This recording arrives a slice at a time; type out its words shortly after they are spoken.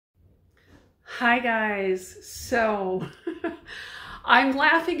Hi guys. So I'm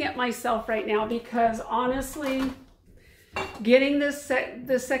laughing at myself right now because honestly, getting the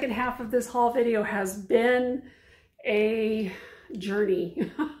second half of this haul video has been a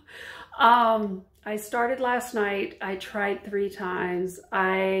journey. I started last night. I tried 3 times.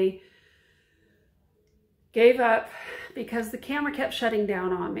 I gave up because the camera kept shutting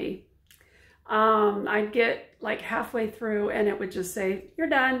down on me. I'd get like halfway through and it would just say, "You're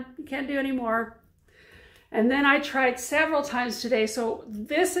done, you can't do any more." And then I tried several times today. So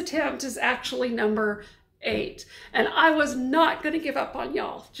this attempt is actually number 8. And I was not going to give up on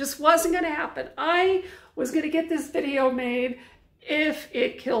y'all. Just wasn't going to happen. I was going to get this video made if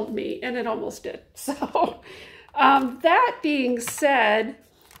it killed me, and it almost did. So that being said,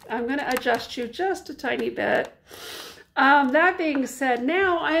 I'm going to adjust you just a tiny bit. That being said,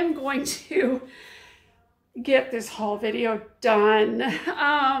 now I am going to get this haul video done.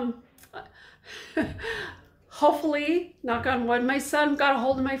 Hopefully, knock on wood, my son got a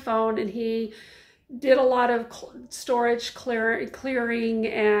hold of my phone and he did a lot of storage clearing,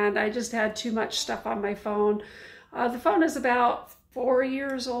 and I just had too much stuff on my phone. The phone is about 4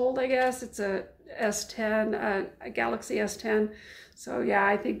 years old, I guess. It's a S10, a Galaxy S10. So yeah,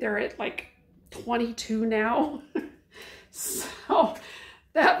 I think they're at like 22 now. So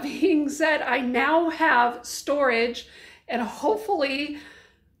that being said, I now have storage and hopefully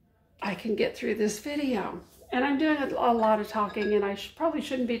I can get through this video. And I'm doing a lot of talking, and I probably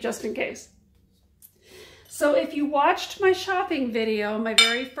shouldn't be, just in case. So if you watched my shopping video, my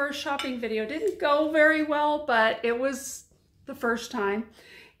very first shopping video, didn't go very well, but it was the first time.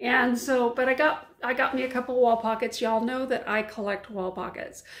 And so, but I got me a couple wall pockets. Y'all know that I collect wall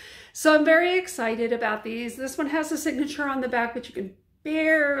pockets. So I'm very excited about these. This one has a signature on the back, but you can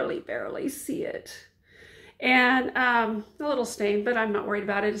barely see it. And a little stain, but I'm not worried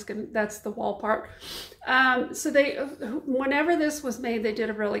about it. That's the wall part. So whenever this was made, they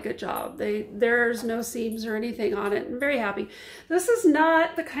did a really good job. There's no seams or anything on it. I'm very happy. This is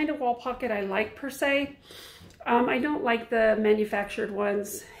not the kind of wall pocket I like per se. I don't like the manufactured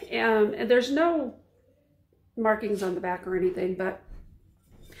ones. And there's no markings on the back or anything, but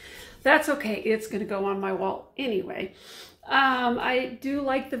that's okay. It's gonna go on my wall anyway. I do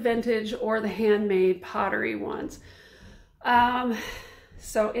like the vintage or the handmade pottery ones.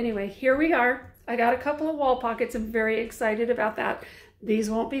 So anyway, here we are. I got a couple of wall pockets. I'm very excited about that. These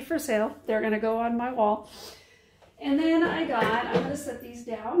won't be for sale. They're going to go on my wall. And then I'm going to set these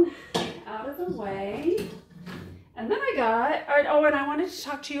down out of the way. And then I wanted to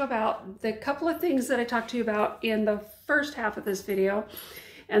talk to you about the couple of things that I talked to you about in the first half of this video.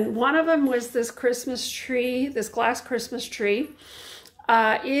 And one of them was this Christmas tree, this glass Christmas tree.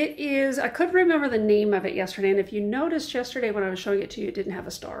 It is, I couldn't remember the name of it yesterday. And if you noticed yesterday when I was showing it to you, it didn't have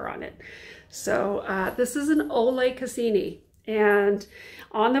a star on it. So this is an Ole Cassini. And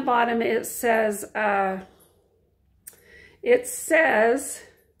on the bottom it says, I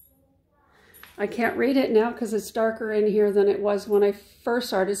can't read it now because it's darker in here than it was when I first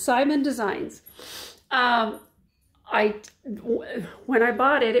started, Simon Designs. When I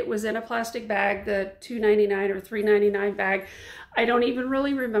bought it, it was in a plastic bag, the $2.99 or $3.99 bag. I don't even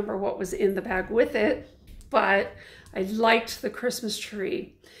really remember what was in the bag with it, but I liked the Christmas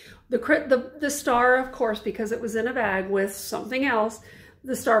tree. The star, of course, because it was in a bag with something else,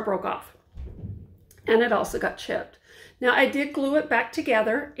 the star broke off. And it also got chipped. Now I did glue it back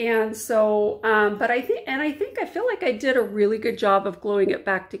together, and so, but I feel like I did a really good job of gluing it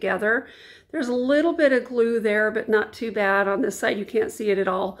back together. There's a little bit of glue there, but not too bad. On this side, you can't see it at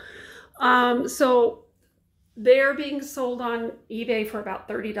all. So they're being sold on eBay for about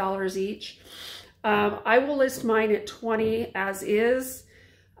 $30 each. I will list mine at $20 as is.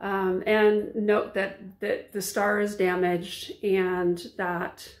 And note that the star is damaged and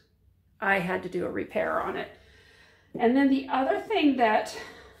that I had to do a repair on it. And then the other thing that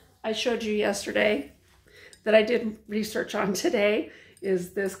I showed you yesterday that I did research on today is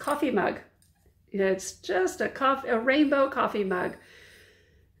this coffee mug. It's just a rainbow coffee mug.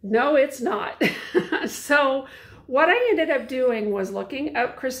 No, it's not. So what I ended up doing was looking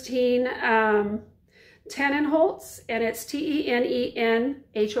up Christine Tenenholtz, and it's Tenenholtz,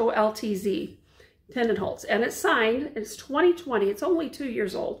 Tenenholtz, and it's signed. It's 2020. It's only 2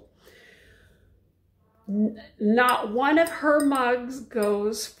 years old. Not one of her mugs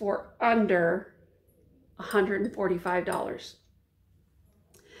goes for under $145.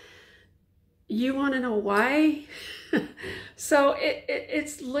 You want to know why? So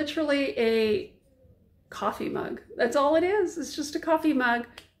it's literally a coffee mug. That's all it is. It's just a coffee mug,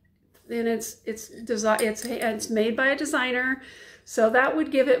 and it's made by a designer. So that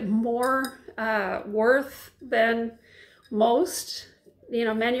would give it more worth than most, you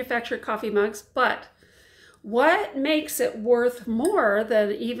know, manufactured coffee mugs, but what makes it worth more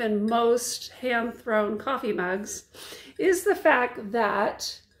than even most hand-thrown coffee mugs is the fact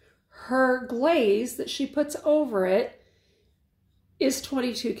that her glaze that she puts over it is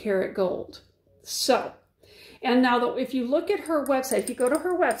 22 karat gold. So, and now if you look at her website, if you go to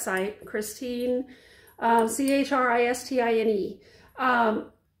her website, Christine, Christine,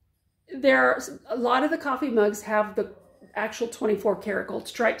 there's a lot of the coffee mugs have the actual 24 karat gold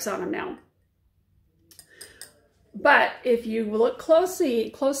stripes on them now. But if you look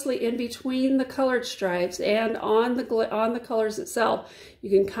closely in between the colored stripes and on the colors itself, you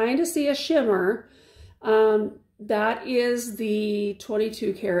can kind of see a shimmer. That is the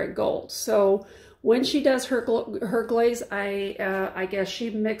 22 karat gold. So when she does her glaze, I guess she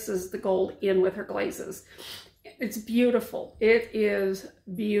mixes the gold in with her glazes. It's beautiful. It is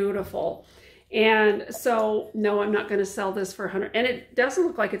beautiful. And so, no, I'm not going to sell this for 100. And it doesn't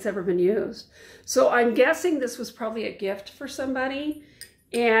look like it's ever been used. So I'm guessing this was probably a gift for somebody.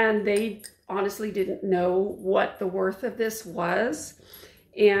 And they honestly didn't know what the worth of this was.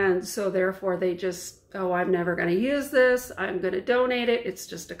 And so therefore they just, oh, I'm never going to use this. I'm going to donate it. It's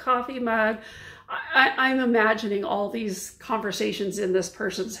just a coffee mug. I'm imagining all these conversations in this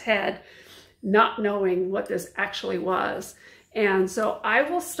person's head, not knowing what this actually was. And so I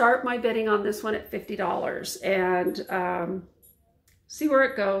will start my bidding on this one at $50 and see where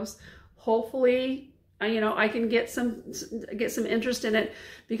it goes. Hopefully, you know, I can get some interest in it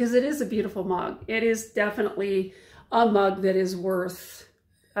because it is a beautiful mug. It is definitely a mug that is worth,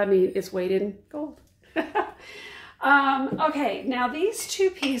 I mean, its weight in gold. Okay, now these two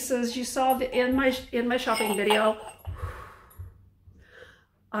pieces you saw in my shopping video.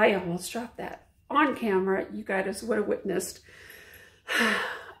 I almost dropped that on camera. You guys would have witnessed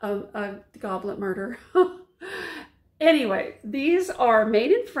a goblet murder. Anyway, these are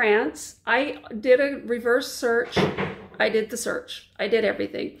made in France. I did a reverse search. I did the search. I did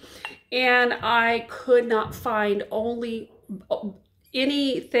everything. And I could not find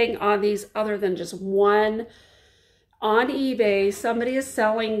anything on these other than just one on eBay. Somebody is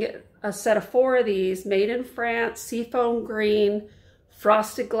selling a set of 4 of these made in France, seafoam green,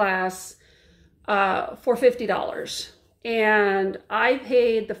 frosted glass, for $50. And I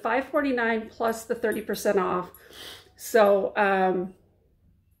paid the $5.49 plus the 30% off. So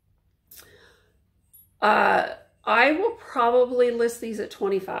I will probably list these at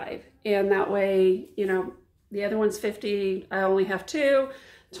 $25. And that way, you know, the other one's $50. I only have 2,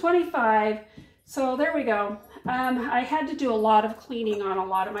 $25. So there we go. I had to do a lot of cleaning on a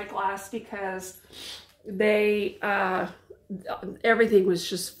lot of my glass because they, everything was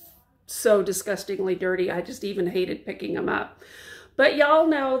just so disgustingly dirty. I just even hated picking them up. But y'all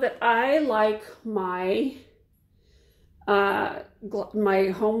know that I like my my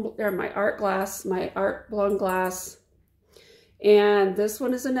art glass, my art blown glass. And this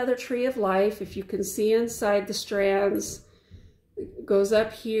one is another Tree of Life. If you can see inside the strands, it goes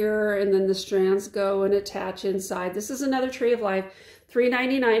up here and then the strands go and attach inside. This is another Tree of Life.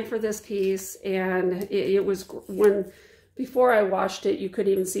 $3.99 for this piece. And it was, before I washed it, you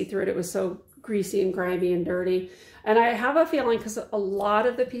couldn't even see through it. It was so greasy and grimy and dirty. And I have a feeling, because a lot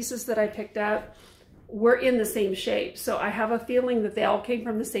of the pieces that I picked up were in the same shape. So I have a feeling that they all came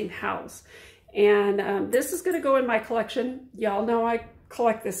from the same house. And this is going to go in my collection. Y'all know I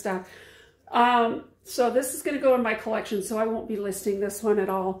collect this stuff. So this is going to go in my collection, so I won't be listing this one at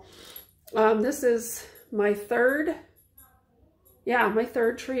all. This is my third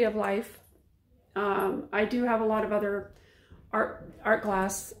Tree of Life. I do have a lot of other art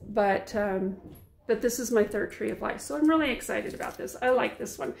glass, but this is my third Tree of Life. So I'm really excited about this. I like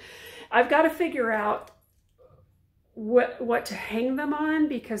this one. I've got to figure out what to hang them on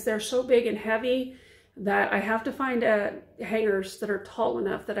because they're so big and heavy that I have to find hangers that are tall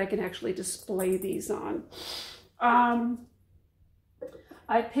enough that I can actually display these on. I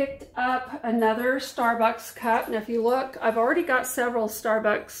picked up another Starbucks cup. And if you look, I've already got several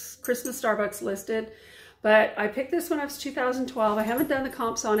Christmas Starbucks listed, but I picked this one up. It's 2012. I haven't done the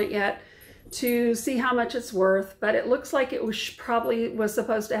comps on it yet to see how much it's worth, but it looks like it was probably was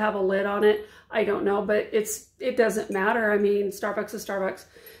supposed to have a lid on it. I don't know, but it doesn't matter. I mean, Starbucks is Starbucks.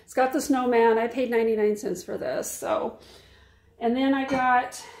 It's got the snowman. I paid 99 cents for this. So, and then I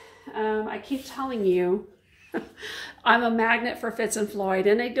got, I keep telling you, I'm a magnet for Fitz and Floyd,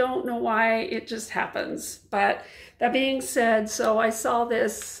 and I don't know why, it just happens. But that being said, so I saw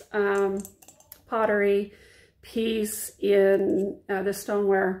this pottery piece in the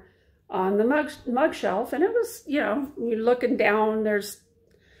stoneware on the mug shelf, and it was, you know, you're looking down, there's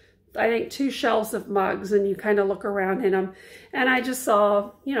I think 2 shelves of mugs, and you kind of look around in them. And I just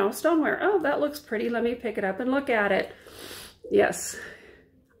saw, you know, stoneware. Oh, that looks pretty. Let me pick it up and look at it. Yes.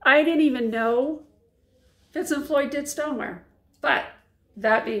 I didn't even know Fitz & Floyd did stoneware. But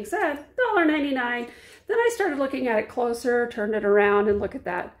that being said, $1.99. Then I started looking at it closer, turned it around, and look at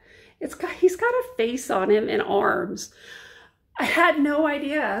that. He's got a face on him and arms. I had no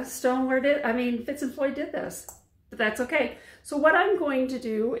idea Fitz & Floyd did this, but that's okay. So what I'm going to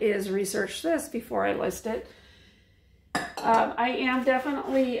do is research this before I list it. I am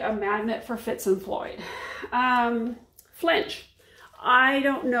definitely a magnet for Fitz & Floyd. Flinch. I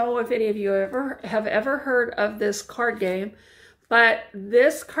don't know if any of you have ever heard of this card game, but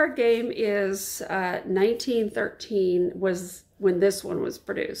this card game is 1913 was when this one was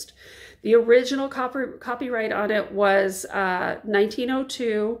produced. The original copyright on it was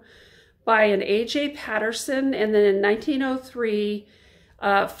 1902 by an A.J. Patterson, and then in 1903,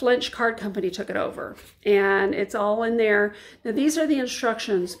 Flinch Card Company took it over, and it's all in there. Now these are the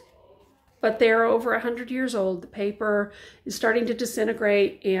instructions, but they're over 100 years old. The paper is starting to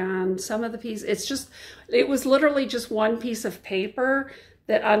disintegrate, and some of the pieces, it was literally just one piece of paper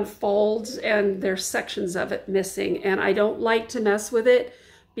that unfolds, and there's sections of it missing, and I don't like to mess with it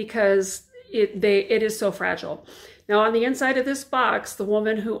because it is so fragile. Now on the inside of this box, the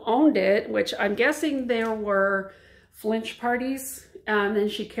woman who owned it, which I'm guessing there were Flinch parties, and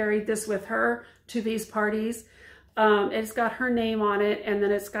she carried this with her to these parties. It's got her name on it, and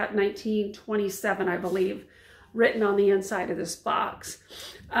then it's got 1927, I believe, written on the inside of this box.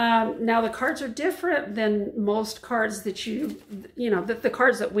 Now the cards are different than most cards that the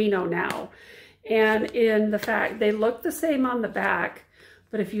cards that we know now. And in the fact, they look the same on the back,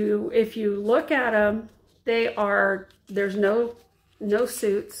 but if you look at them, there's no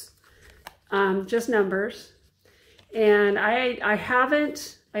suits, just numbers. And I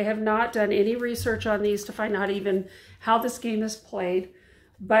have not done any research on these to find out even how this game is played.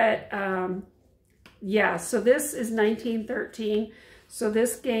 But yeah, so this is 1913. So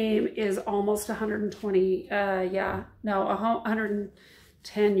this game is almost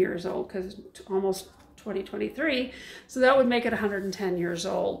 110 years old, because almost 2023. So that would make it 110 years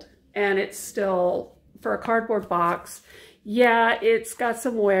old. And it's still, for a cardboard box, yeah, it's got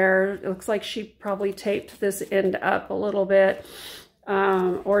some wear. It looks like she probably taped this end up a little bit,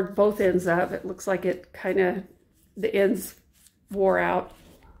 or both ends up. It looks like it the ends wore out.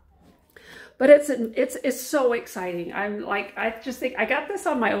 But it's so exciting. I just think I got this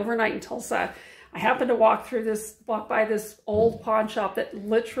on my overnight in Tulsa. I happened to walk by this old pawn shop that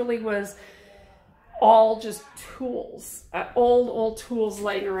literally was all just tools, old tools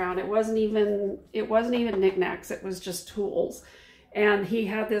laying around. It wasn't even knickknacks. It was just tools. And he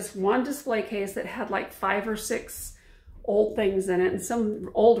had this one display case that had like 5 or 6 old things in it and some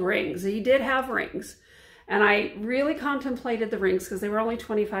old rings. He did have rings. And I really contemplated the rings because they were only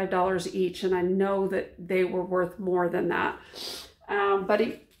 $25 each, and I know that they were worth more than that. But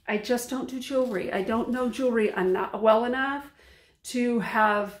I just don't do jewelry. I don't know jewelry well enough to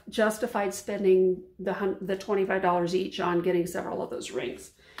have justified spending the $25 each on getting several of those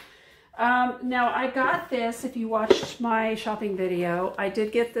rings. Now I got this, if you watched my shopping video, I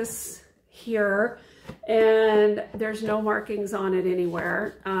did get this here, and there's no markings on it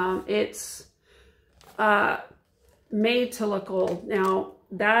anywhere. It's made to look old. Now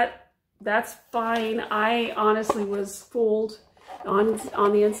that's fine. I honestly was fooled. On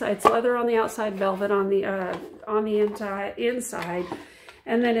the inside, it's leather on the outside, velvet on the inside,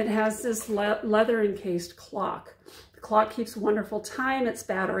 and then it has this leather encased clock. The clock keeps wonderful time. It's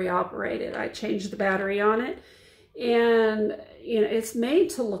battery operated. I changed the battery on it, and it's made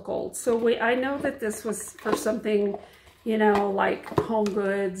to look old. So I know that this was for something, like home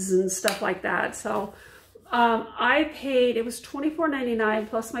goods and stuff like that. So I paid, it was $24.99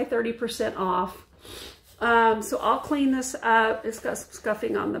 plus my 30% off. So I'll clean this up. It's got some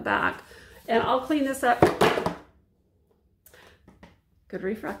scuffing on the back, and I'll clean this up. Good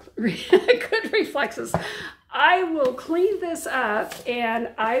reflexes. I will clean this up, and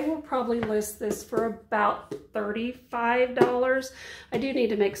I will probably list this for about $35. I do need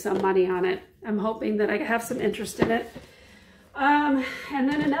to make some money on it. I'm hoping that I have some interest in it. And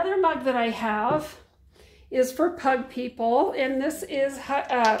then another mug that I have is for pug people, and this is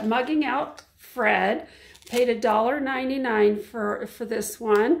Mugging Out Fred. Paid $1.99 for this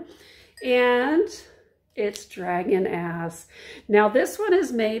one, and it's dragging ass. Now this one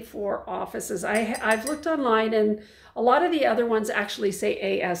is made for offices. I've looked online, and a lot of the other ones actually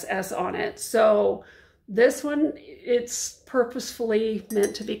say ASS on it. So this one, it's purposefully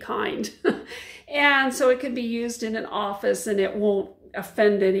meant to be kind. And so it can be used in an office, and it won't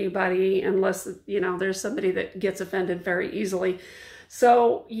offend anybody unless, you know, there's somebody that gets offended very easily.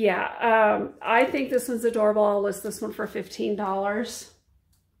 So yeah, I think this one's adorable. I'll list this one for $15.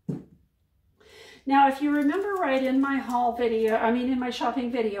 Now, if you remember right in my haul video, I mean in my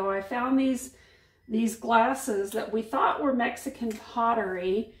shopping video, I found these glasses that we thought were Mexican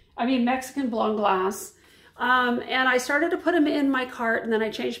pottery. I mean Mexican blown glass. And I started to put them in my cart, and then I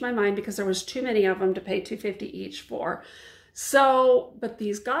changed my mind because there was too many of them to pay $2.50 each for. So, but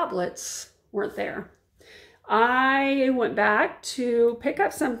these goblets weren't there. I went back to pick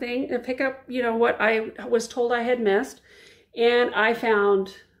up something, to pick up, you know, what I was told I had missed, and I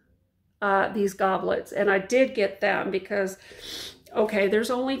found these goblets, and I did get them because, okay, there's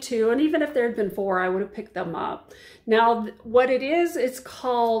only 2, and even if there had been 4, I would have picked them up. Now, what it is, it's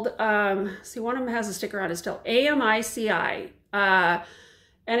called, see, one of them has a sticker on it still, AMICI, and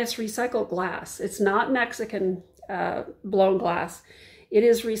it's recycled glass. It's not Mexican blown glass. It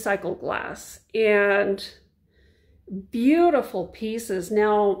is recycled glass, and beautiful pieces.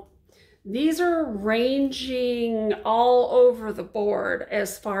 Now, these are ranging all over the board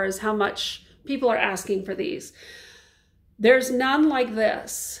as far as how much people are asking for these. There's none like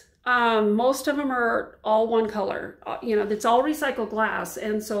this. Most of them are all one color. You know, it's all recycled glass,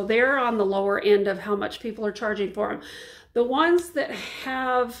 and so they're on the lower end of how much people are charging for them. The ones that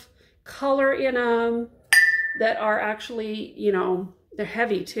have color in them, that are actually, you know, they're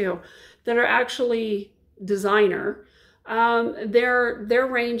heavy too, that are actually designer, they're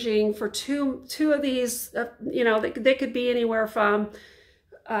ranging for two of these, you know, they could be anywhere from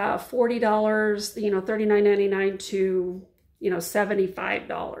 $40, you know, $39.99 to, you know,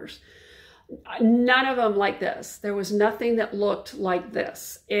 $75. None of them like this. There was nothing that looked like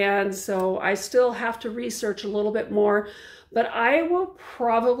this. And so I still have to research a little bit more, but I will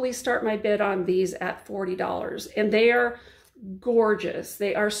probably start my bid on these at $40. And they are gorgeous.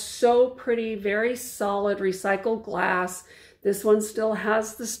 They are so pretty, very solid recycled glass. This one still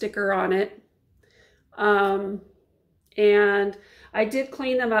has the sticker on it. And I did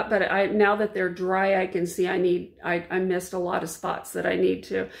clean them up, but now that they're dry, I can see I missed a lot of spots that I need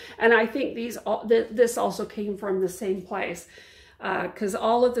to. And I think this also came from the same place, because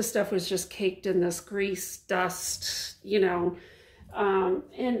all of the stuff was just caked in this grease dust, you know,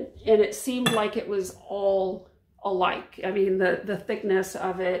 and it seemed like it was all alike. I mean, the thickness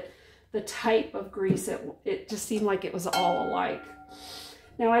of it, the type of grease, it just seemed like it was all alike.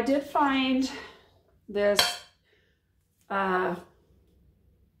 Now, I did find this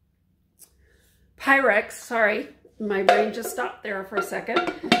Pyrex, sorry, my brain just stopped there for a second.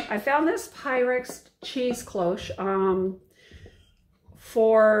 I found this Pyrex cheese cloche it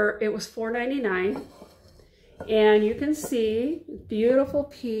was $4.99. And you can see, beautiful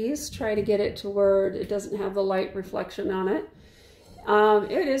piece. Try to get it to where it doesn't have the light reflection on it.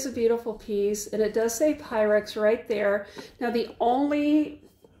 It is a beautiful piece, and it does say Pyrex right there. Now, the only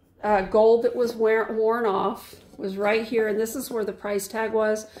gold that was worn off was right here, and this is where the price tag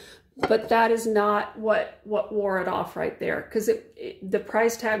was, but that is not what wore it off right there, because the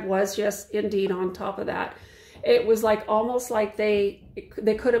price tag was just indeed on top of that. It was like almost like they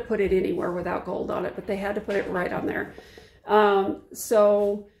could have put it anywhere without gold on it, but they had to put it right on there.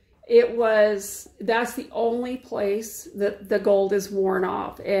 So that's the only place that the gold is worn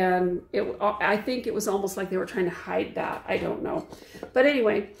off. And I think it was almost like they were trying to hide that. I don't know. But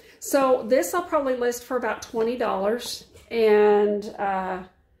anyway, so this I'll probably list for about $20 and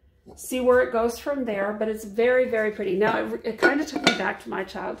see where it goes from there. But it's very, very pretty. Now, it kind of took me back to my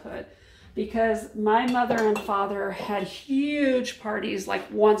childhood, because my mother and father had huge parties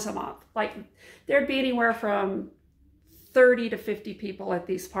like once a month. Like there'd be anywhere from 30 to 50 people at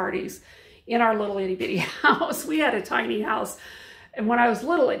these parties in our little itty bitty house. We had a tiny house. And when I was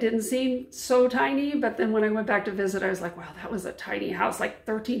little, it didn't seem so tiny. But then when I went back to visit, I was like, wow, that was a tiny house, like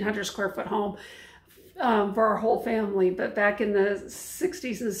 1,300 square foot home for our whole family. But back in the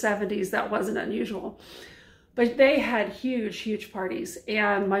 60s and 70s, that wasn't unusual. But they had huge, huge parties.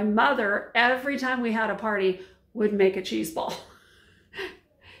 And my mother, every time we had a party, would make a cheese ball.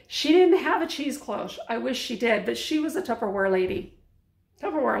 She didn't have a cheese cloche. I wish she did, but she was a Tupperware lady.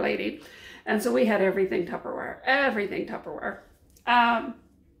 Tupperware lady. And so we had everything Tupperware. Everything Tupperware. I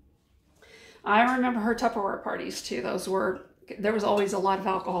remember her Tupperware parties too. There was always a lot of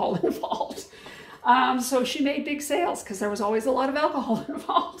alcohol involved. So she made big sales because there was always a lot of alcohol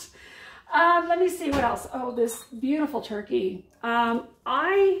involved. Let me see what else. Oh, this beautiful turkey.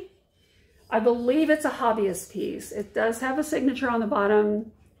 I believe it's a hobbyist piece. It does have a signature on the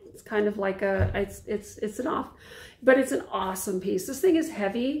bottom. It's kind of like but it's an awesome piece. This thing is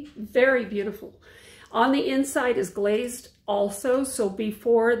heavy, very beautiful. On the inside is glazed also, so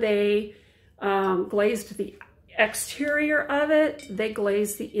before they glazed the exterior of it, they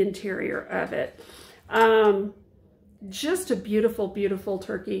glazed the interior of it. Just a beautiful, beautiful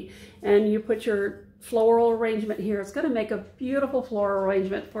turkey. And you put your floral arrangement here. It's going to make a beautiful floral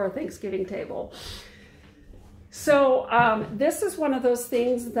arrangement for a Thanksgiving table. So this is one of those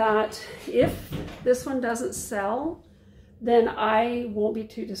things that if this one doesn't sell, then I won't be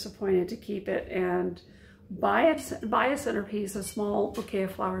too disappointed to keep it and buy a centerpiece, a small bouquet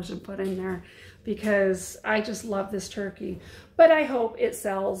of flowers, and put in there, because I just love this turkey. But I hope it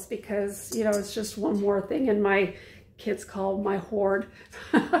sells, because, you know, it's just one more thing in my kids call my hoard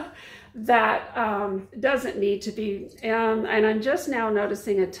that doesn't need to be. And I'm just now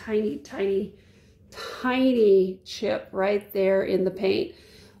noticing a tiny, tiny, tiny chip right there in the paint,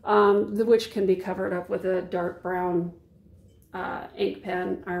 which can be covered up with a dark brown ink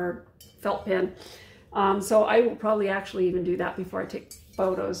pen or felt pen. So I will probably actually even do that before I take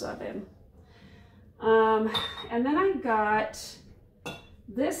photos of him. And then I got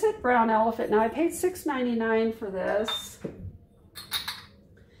this at Brown Elephant. Now I paid $6.99 for this,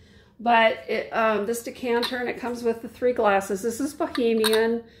 but this decanter, and it comes with the 3 glasses. This is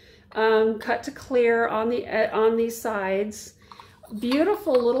Bohemian, cut to clear on the sides.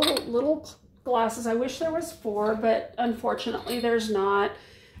 Beautiful little glasses. I wish there was 4, but unfortunately there's not.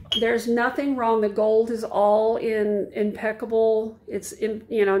 There's nothing wrong. The gold is all impeccable. It's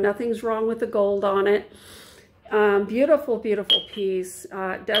you know, nothing's wrong with the gold on it. Beautiful, beautiful piece.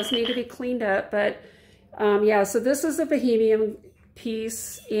 It does need to be cleaned up, but yeah, so this is a Bohemian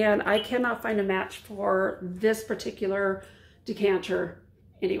piece, and I cannot find a match for this particular decanter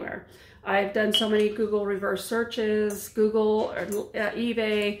anywhere. I've done so many Google reverse searches, Google or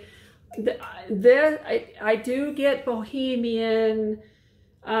eBay. I do get Bohemian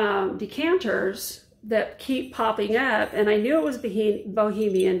decanters that keep popping up, and I knew it was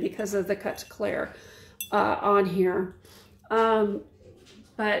Bohemian because of the cut to clear on here.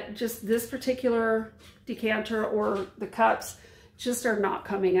 But just this particular decanter or the cups just are not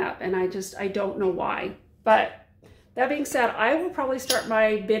coming up, and I don't know why. But that being said, I will probably start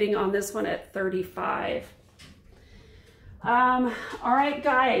my bidding on this one at $35. All right,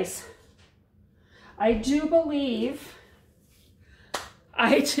 guys, I do believe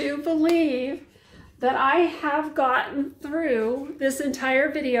that I have gotten through this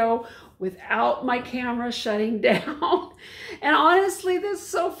entire video without my camera shutting down. And honestly, this is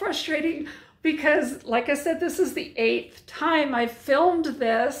so frustrating because, like I said, this is the 8th time I filmed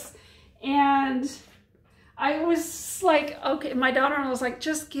this, and I was like, okay, my daughter was like,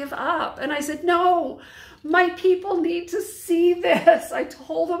 just give up. And I said, no, my people need to see this. I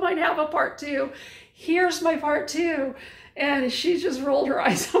told them I'd have a part 2. Here's my part 2. And she just rolled her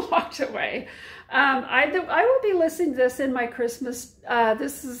eyes and walked away. I will be listing this in my Christmas.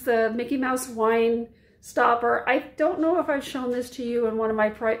 This is the Mickey Mouse wine stopper. I don't know if I've shown this to you in one of my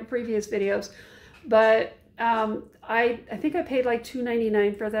previous videos, but I think I paid like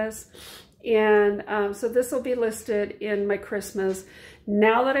 $2.99 for this. And so this will be listed in my Christmas.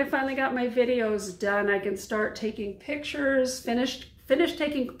 Now that I finally got my videos done, I can start taking pictures, finish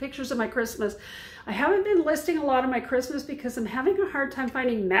taking pictures of my Christmas. I haven't been listing a lot of my Christmas because I'm having a hard time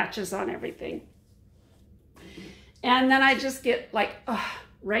finding matches on everything. And then I just get like,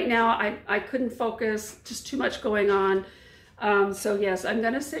 right now I couldn't focus, just too much going on. So yes, I'm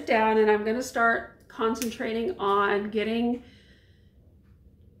gonna sit down and I'm gonna start concentrating on getting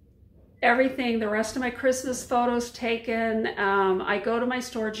everything, the rest of my Christmas photos taken. I go to my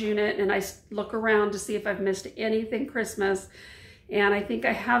storage unit and I look around to see if I've missed anything Christmas. And I think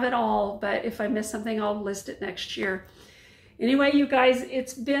I have it all, but if I miss something, I'll list it next year. Anyway, you guys,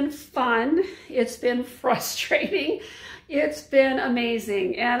 it's been fun. It's been frustrating. It's been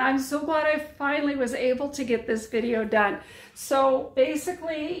amazing. And I'm so glad I finally was able to get this video done. So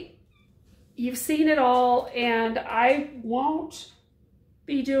basically, you've seen it all, and I won't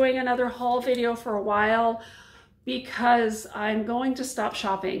be doing another haul video for a while because I'm going to stop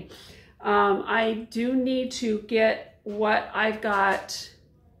shopping. I do need to get what I've got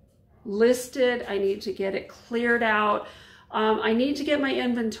listed. I need to get it cleared out. I need to get my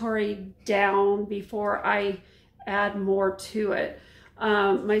inventory down before I add more to it.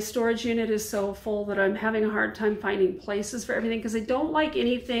 My storage unit is so full that I'm having a hard time finding places for everything because I don't like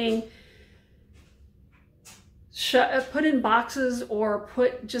anything put in boxes or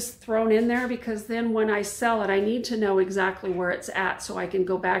just thrown in there, because then when I sell it, I need to know exactly where it's at so I can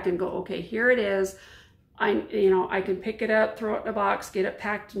go back and go, okay, here it is. I can pick it up, throw it in a box, get it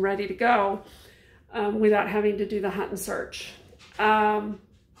packed and ready to go without having to do the hunt and search.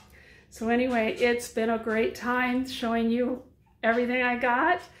 So anyway, it's been a great time showing you everything I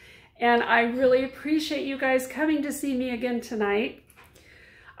got. And I really appreciate you guys coming to see me again tonight.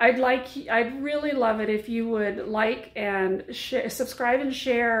 I'd really love it if you would like and share, subscribe and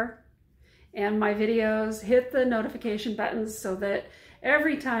share and my videos, hit the notification buttons so that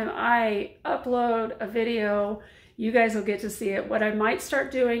every time I upload a video, you guys will get to see it. What I might start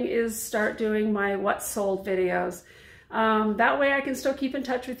doing is start doing my what's sold videos. That way I can still keep in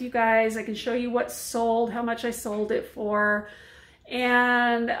touch with you guys. I can show you what's sold, how much I sold it for,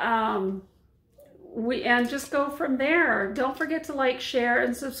 and just go from there. Don't forget to like, share,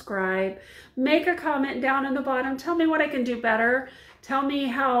 and subscribe. Make a comment down in the bottom. Tell me what I can do better. Tell me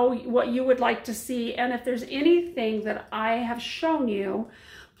what you would like to see, and if there's anything that I have shown you,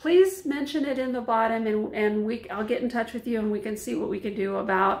 please mention it in the bottom, and I'll get in touch with you and we can see what we can do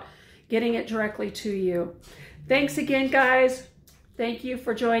about getting it directly to you. Thanks again, guys. Thank you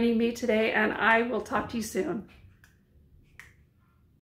for joining me today, and I will talk to you soon.